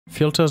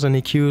Filters and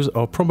EQs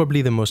are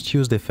probably the most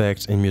used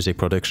effects in music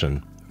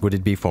production. Would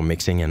it be for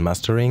mixing and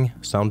mastering,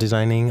 sound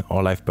designing,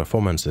 or live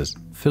performances?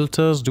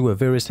 Filters do a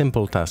very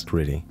simple task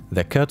really.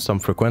 They cut some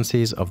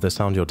frequencies of the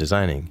sound you're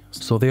designing,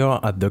 so they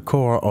are at the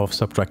core of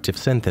subtractive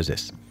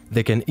synthesis.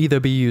 They can either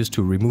be used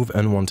to remove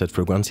unwanted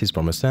frequencies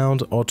from a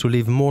sound or to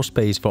leave more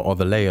space for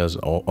other layers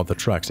or other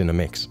tracks in a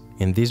mix.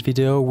 In this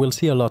video, we'll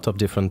see a lot of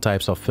different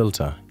types of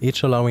filter,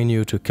 each allowing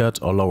you to cut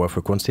or lower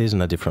frequencies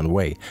in a different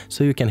way,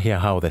 so you can hear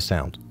how they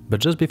sound. But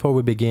just before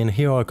we begin,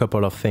 here are a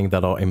couple of things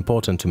that are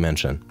important to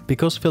mention.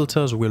 Because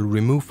filters will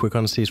remove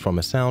frequencies from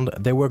a sound,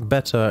 they work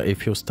better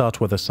if you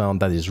start with a sound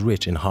that is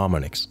rich in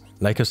harmonics,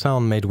 like a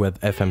sound made with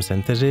FM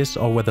synthesis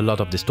or with a lot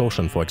of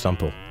distortion, for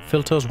example.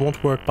 Filters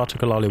won't work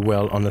particularly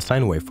well on a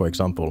sine wave, for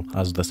example,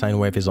 as the sine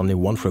wave is only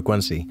one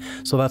frequency,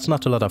 so that's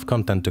not a lot of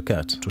content to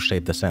cut to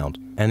shape the sound.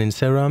 And in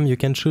Serum, you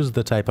can choose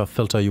the type of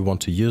filter you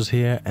want to use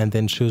here and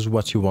then choose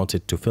what you want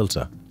it to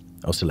filter.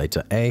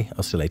 Oscillator A,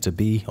 oscillator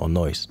B, or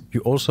noise. You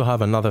also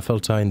have another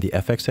filter in the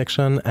effects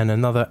section and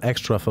another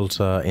extra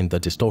filter in the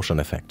distortion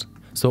effect.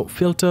 So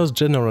filters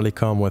generally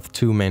come with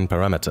two main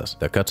parameters: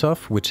 the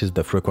cutoff, which is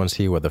the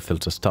frequency where the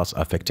filter starts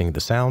affecting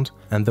the sound,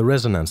 and the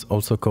resonance,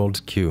 also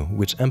called Q,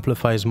 which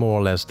amplifies more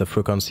or less the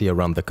frequency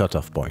around the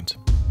cutoff point.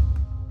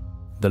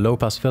 The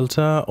low-pass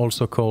filter,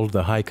 also called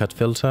the high-cut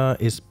filter,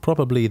 is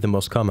probably the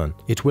most common.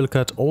 It will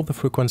cut all the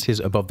frequencies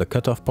above the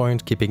cutoff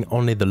point, keeping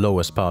only the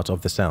lowest part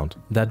of the sound.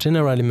 That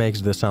generally makes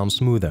the sound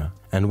smoother,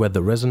 and with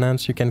the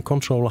resonance you can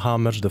control how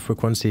much the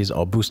frequencies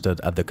are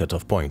boosted at the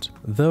cutoff point.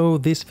 Though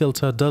this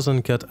filter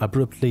doesn't cut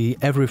abruptly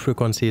every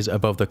frequencies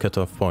above the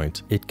cutoff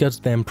point, it cuts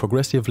them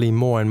progressively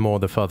more and more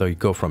the further you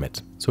go from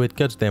it. So it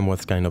cuts them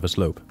with kind of a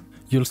slope.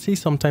 You'll see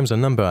sometimes a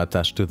number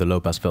attached to the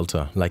low-pass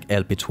filter, like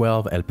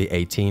LP12,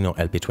 LP18 or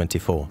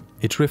LP24.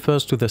 It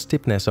refers to the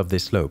steepness of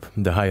this slope.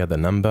 The higher the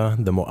number,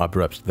 the more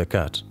abrupt the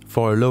cut.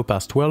 For a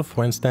low-pass 12,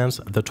 for instance,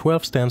 the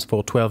 12 stands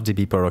for 12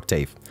 dB per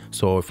octave.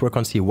 So a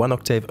frequency 1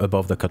 octave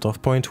above the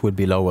cutoff point would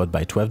be lowered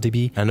by 12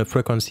 dB, and a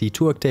frequency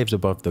 2 octaves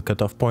above the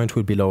cutoff point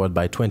would be lowered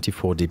by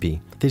 24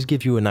 dB. This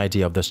gives you an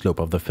idea of the slope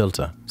of the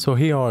filter. So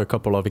here are a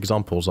couple of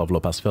examples of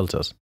low-pass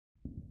filters.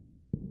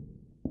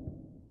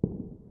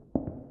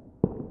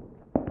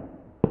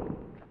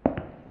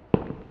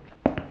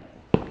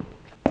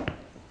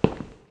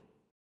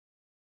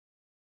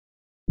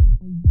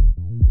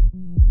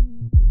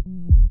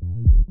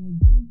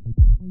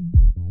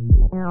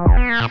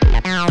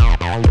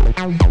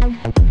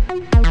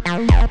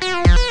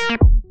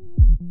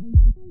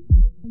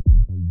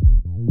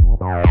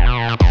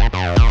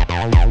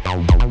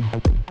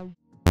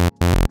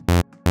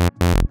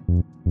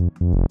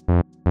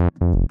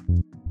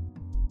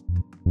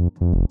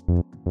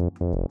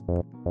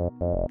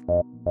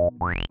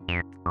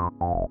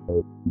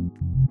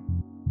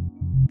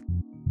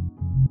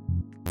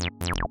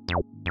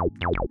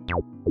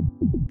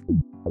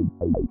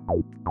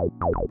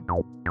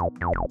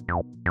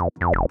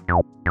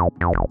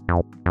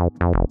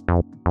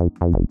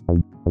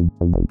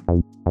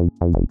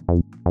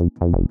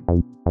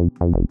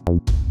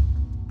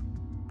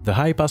 The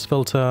high-pass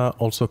filter,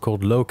 also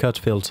called low-cut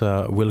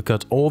filter, will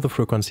cut all the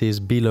frequencies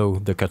below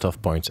the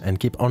cutoff point and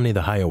keep only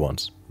the higher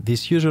ones.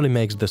 This usually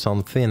makes the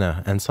sound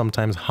thinner and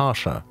sometimes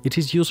harsher. It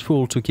is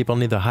useful to keep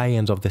only the high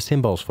ends of the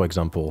cymbals, for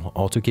example,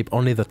 or to keep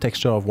only the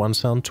texture of one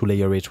sound to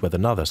layer it with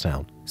another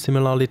sound.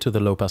 Similarly to the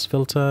low-pass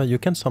filter, you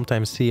can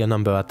sometimes see a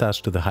number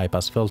attached to the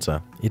high-pass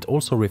filter. It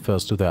also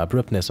refers to the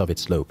abruptness of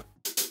its slope.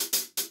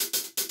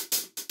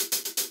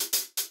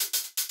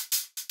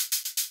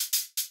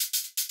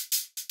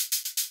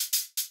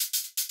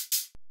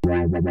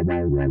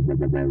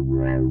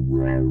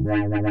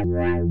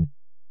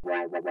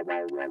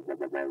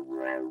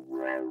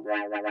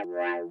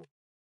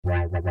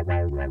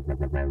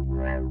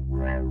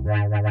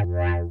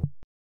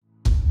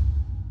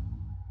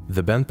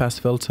 The bandpass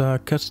filter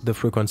cuts the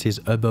frequencies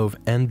above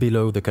and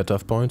below the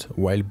cutoff point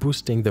while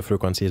boosting the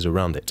frequencies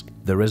around it.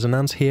 The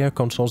resonance here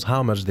controls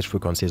how much these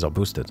frequencies are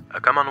boosted.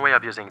 A common way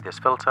of using this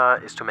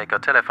filter is to make a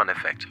telephone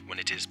effect when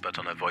it is put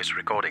on a voice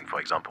recording, for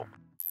example.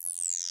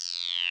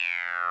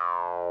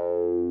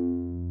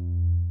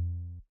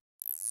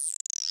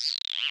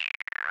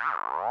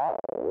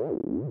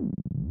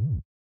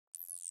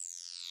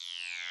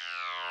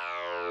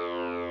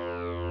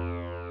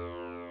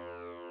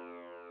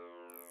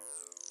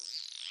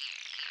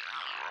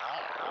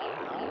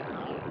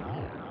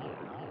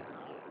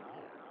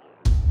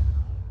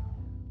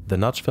 The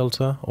notch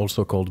filter,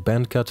 also called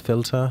band cut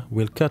filter,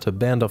 will cut a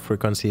band of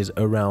frequencies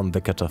around the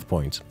cutoff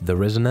point. The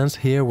resonance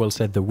here will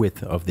set the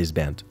width of this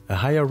band. A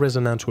higher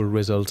resonance will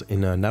result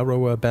in a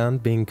narrower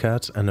band being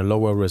cut, and a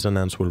lower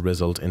resonance will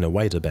result in a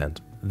wider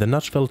band. The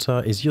notch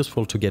filter is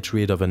useful to get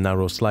rid of a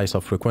narrow slice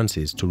of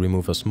frequencies to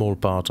remove a small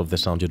part of the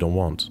sound you don't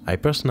want. I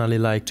personally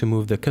like to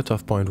move the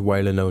cutoff point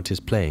while a note is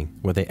playing,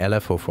 with the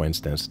LFO for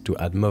instance, to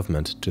add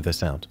movement to the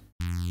sound.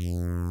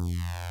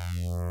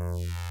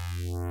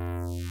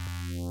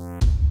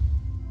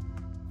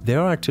 There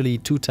are actually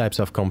two types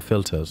of comp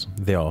filters.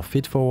 There are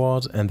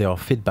feed-forward and there are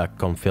feedback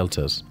comp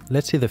filters.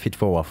 Let's see the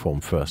feed-forward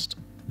form first.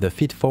 The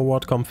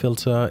feed-forward comb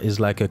filter is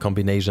like a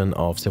combination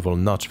of several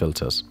notch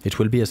filters. It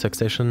will be a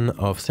succession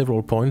of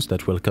several points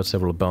that will cut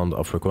several bands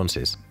of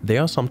frequencies. They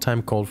are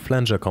sometimes called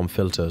flanger comb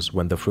filters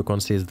when the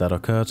frequencies that are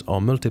cut are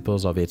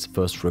multiples of its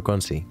first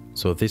frequency.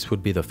 So this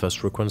would be the first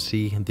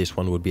frequency, this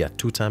one would be at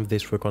 2 times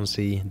this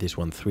frequency, this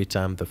one 3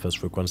 times the first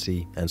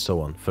frequency, and so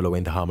on,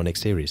 following the harmonic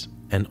series.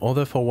 And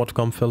other forward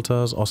comb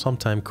filters are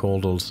sometimes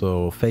called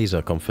also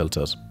phaser comb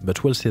filters,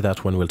 but we'll see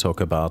that when we'll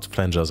talk about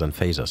flangers and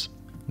phasers.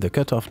 The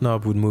cutoff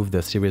knob would move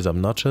the series of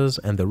notches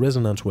and the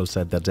resonant will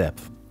set the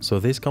depth. So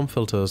these comb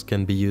filters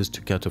can be used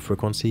to cut a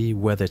frequency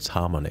with its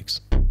harmonics.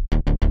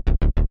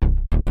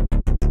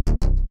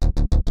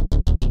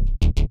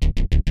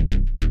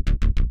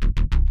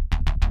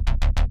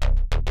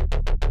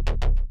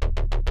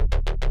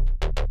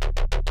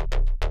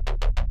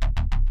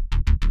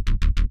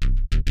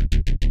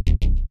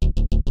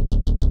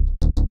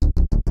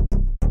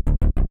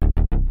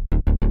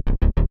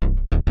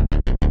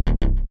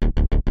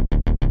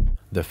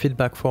 The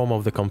feedback form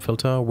of the comb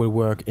filter will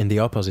work in the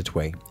opposite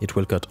way. It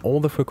will cut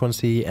all the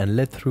frequency and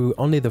let through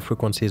only the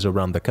frequencies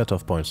around the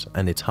cutoff points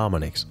and its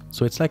harmonics.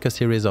 So it's like a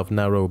series of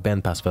narrow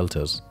bandpass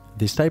filters.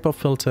 This type of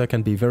filter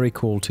can be very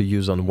cool to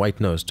use on white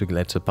notes to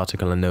let a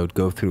particular note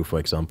go through, for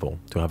example,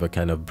 to have a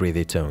kind of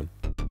breathy tone.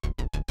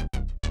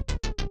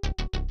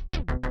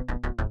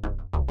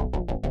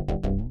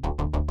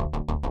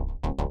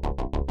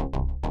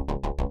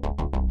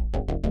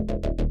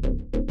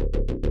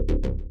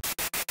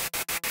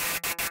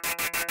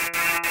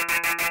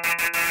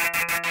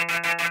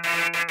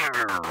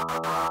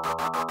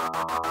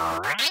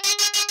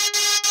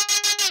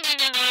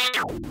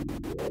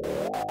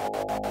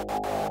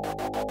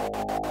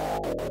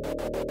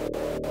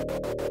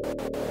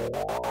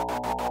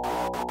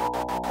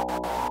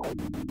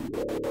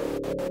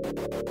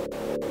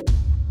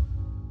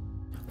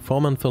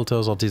 Formant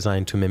filters are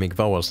designed to mimic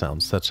vowel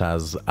sounds such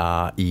as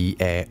a, e,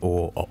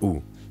 o, or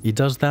u. It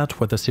does that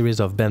with a series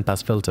of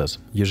bandpass filters,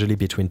 usually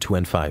between 2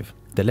 and 5.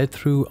 They let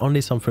through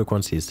only some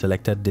frequencies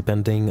selected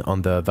depending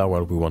on the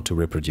vowel we want to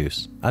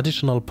reproduce.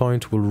 Additional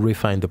point will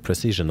refine the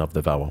precision of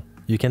the vowel.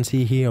 You can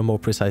see here a more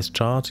precise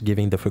chart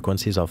giving the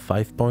frequencies of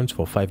 5 points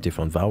for 5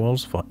 different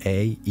vowels for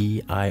A,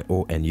 E, I,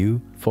 O, and U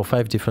for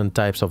 5 different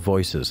types of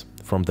voices,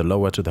 from the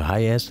lower to the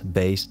highest,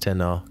 bass,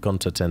 tenor,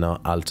 countertenor,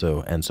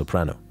 alto, and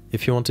soprano.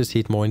 If you want to see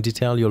it more in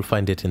detail, you'll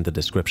find it in the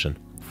description.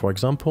 For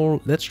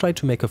example, let's try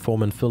to make a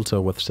Formant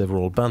filter with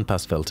several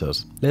bandpass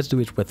filters. Let's do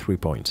it with 3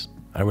 points.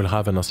 I will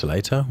have an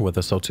oscillator with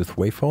a sawtooth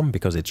waveform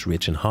because it's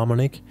rich in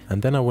harmonic,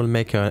 and then I will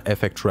make an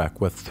effect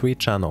track with 3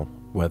 channels,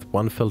 with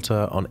 1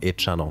 filter on each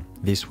channel.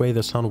 This way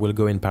the sound will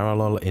go in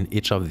parallel in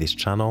each of these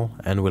channels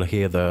and we'll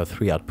hear the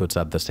 3 outputs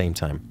at the same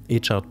time,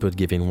 each output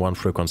giving 1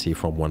 frequency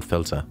from 1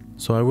 filter.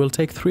 So I will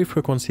take 3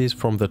 frequencies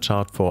from the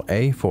chart for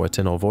A, for a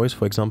tenor voice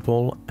for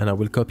example, and I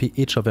will copy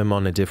each of them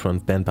on a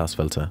different bandpass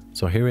filter.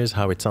 So here is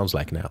how it sounds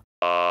like now.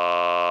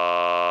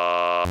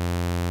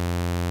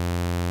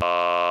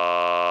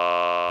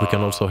 We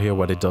can also hear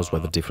what it does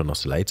with a different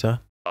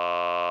oscillator.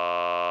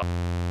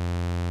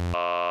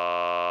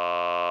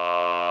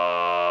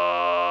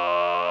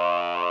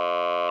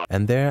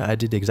 And there I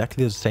did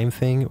exactly the same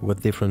thing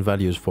with different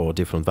values for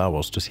different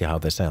vowels to see how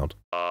they sound.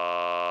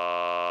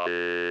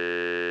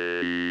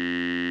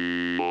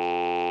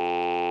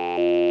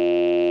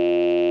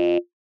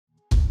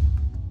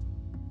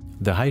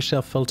 The high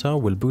shelf filter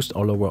will boost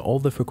or lower all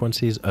the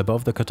frequencies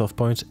above the cutoff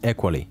points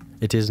equally.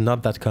 It is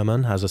not that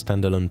common as a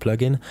standalone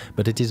plugin,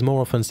 but it is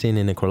more often seen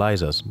in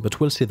equalizers, but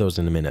we'll see those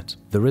in a minute.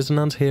 The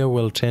resonant here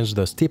will change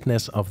the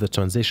steepness of the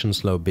transition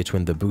slope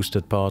between the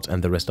boosted part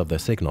and the rest of the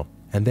signal.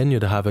 And then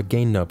you'd have a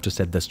gain knob to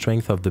set the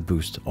strength of the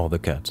boost or the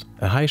cut.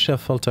 A high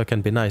shelf filter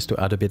can be nice to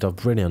add a bit of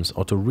brilliance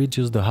or to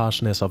reduce the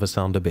harshness of a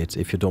sound a bit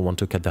if you don't want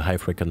to cut the high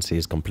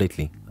frequencies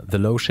completely. The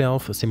low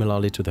shelf,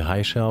 similarly to the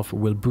high shelf,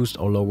 will boost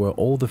or lower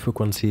all the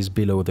frequencies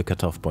below the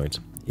cutoff point.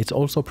 It's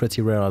also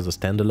pretty rare as a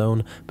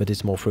standalone, but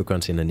it's more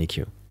frequent in an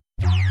EQ.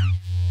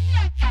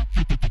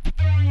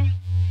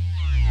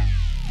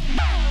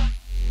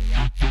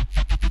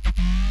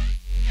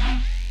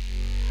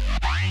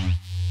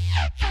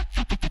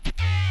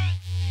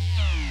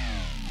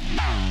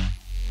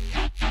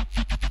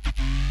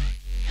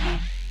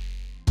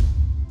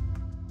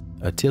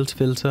 A tilt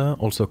filter,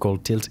 also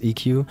called tilt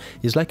EQ,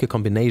 is like a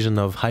combination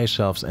of high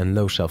shelves and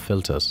low shelf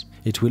filters.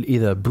 It will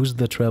either boost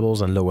the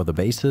trebles and lower the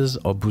basses,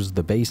 or boost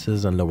the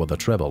basses and lower the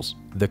trebles.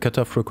 The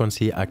cutoff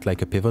frequency acts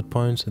like a pivot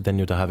point, then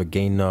you'd have a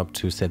gain knob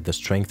to set the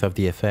strength of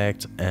the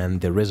effect,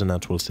 and the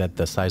resonant will set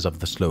the size of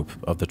the slope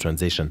of the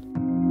transition.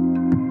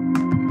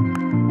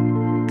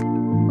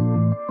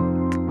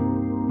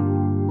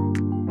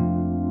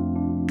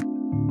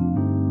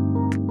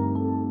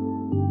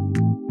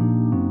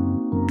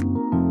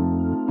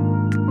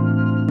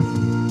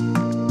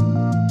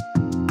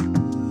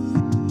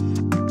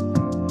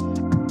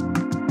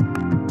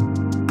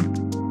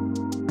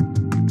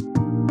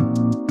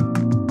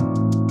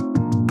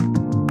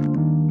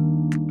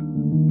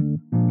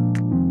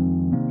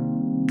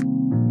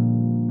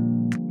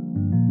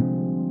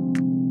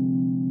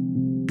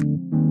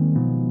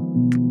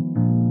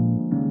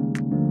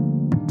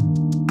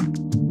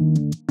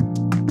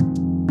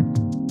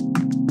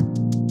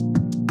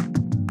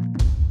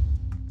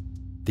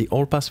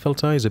 all-pass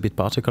filter is a bit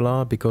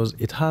particular because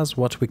it has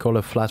what we call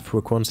a flat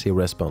frequency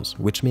response,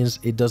 which means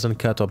it doesn't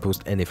cut or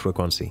boost any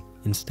frequency.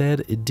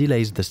 Instead, it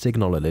delays the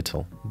signal a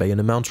little, by an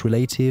amount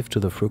relative to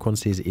the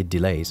frequencies it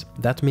delays.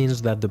 That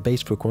means that the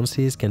bass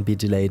frequencies can be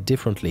delayed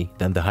differently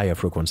than the higher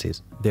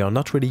frequencies. They are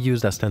not really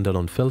used as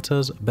standalone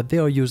filters, but they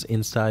are used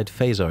inside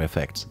phaser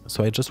effects,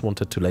 so I just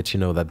wanted to let you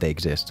know that they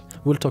exist.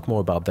 We'll talk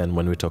more about them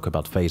when we talk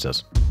about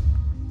phasers.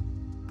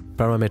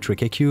 Parametric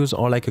EQs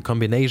are like a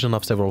combination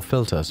of several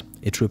filters.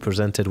 It's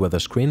represented with a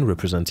screen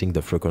representing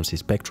the frequency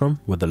spectrum,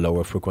 with the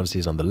lower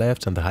frequencies on the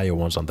left and the higher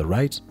ones on the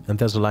right, and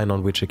there's a line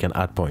on which you can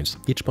add points.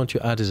 Each point you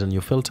add is a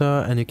new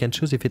filter, and you can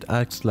choose if it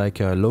acts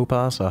like a low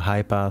pass, a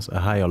high pass, a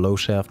high or low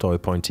shaft, or a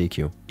point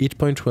EQ. Each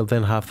point will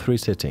then have three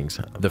settings.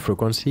 The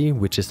frequency,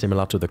 which is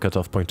similar to the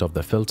cutoff point of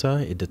the filter,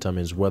 it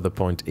determines where the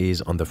point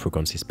is on the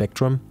frequency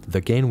spectrum. The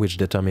gain, which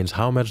determines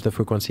how much the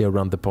frequency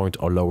around the point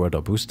are lowered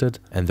or boosted,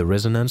 and the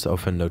resonance,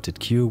 often noted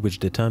Q, which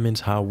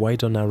determines how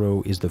wide or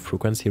narrow is the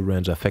frequency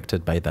range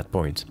affected by that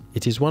point.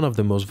 It is one of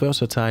the most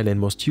versatile and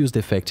most used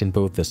effects in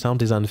both the sound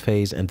design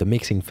phase and the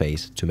mixing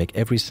phase to make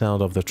every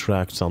sound of the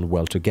track sound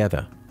well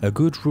together. A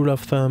good rule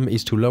of thumb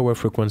is to lower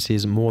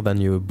frequencies more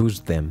than you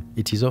boost them.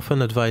 It is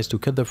often advised to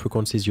cut the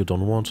frequencies you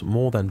don't want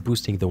more than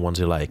boosting the ones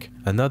you like.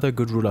 Another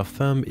good rule of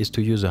thumb is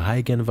to use a high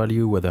gain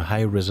value with a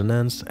high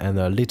resonance and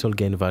a little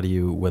gain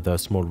value with a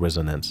small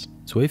resonance.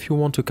 So if you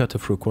want to cut a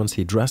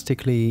frequency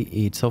drastically,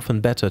 it's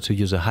often better to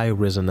use a high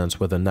resonance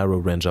with a narrow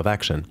range of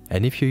action.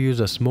 And if you use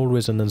a small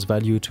resonance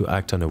value to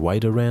act on a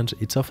wider range,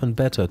 it's often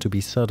better to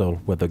be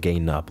subtle with the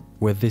gain knob.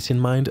 With this in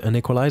mind, an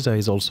equalizer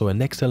is also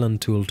an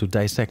excellent tool to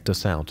dissect a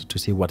sound to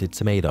see what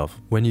it's made of.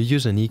 When you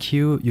use an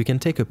EQ, you can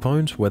take a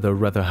point with a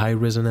rather high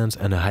resonance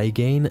and a high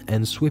gain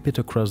and sweep it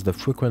across the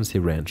frequency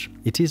range.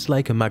 It is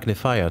like a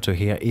magnifier to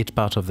hear each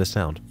part of the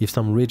sound. If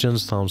some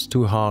regions sounds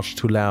too harsh,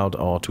 too loud,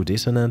 or too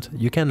dissonant,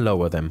 you can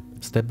lower them.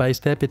 Step by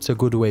step, it's a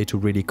good way to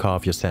really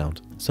carve your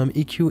sound. Some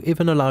EQ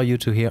even allow you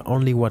to hear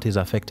only what is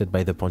affected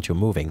by the point you're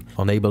moving.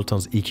 On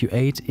Ableton's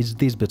EQ8 is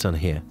this button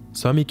here.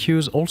 Some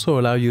EQs also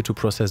allow you to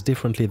process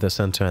differently the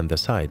center and the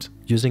sides.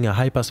 Using a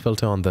high-pass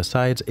filter on the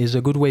sides is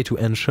a good way to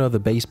ensure the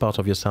bass part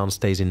of your sound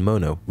stays in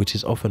mono, which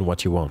is often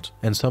what you want.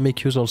 And some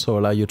EQs also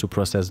allow you to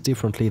process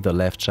differently the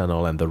left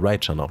channel and the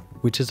right channel,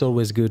 which is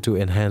always good to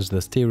enhance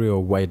the stereo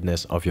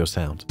wideness of your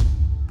sound.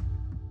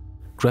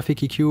 Graphic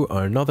EQ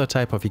are another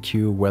type of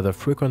EQ where the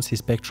frequency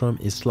spectrum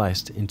is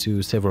sliced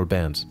into several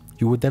bands.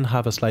 You would then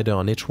have a slider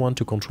on each one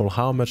to control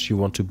how much you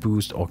want to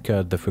boost or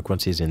cut the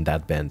frequencies in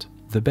that band.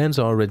 The bands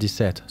are already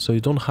set, so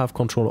you don't have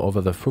control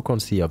over the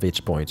frequency of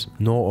each point,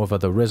 nor over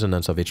the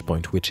resonance of each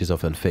point, which is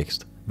often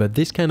fixed. But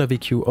this kind of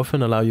EQ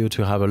often allow you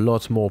to have a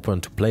lot more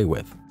points to play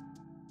with.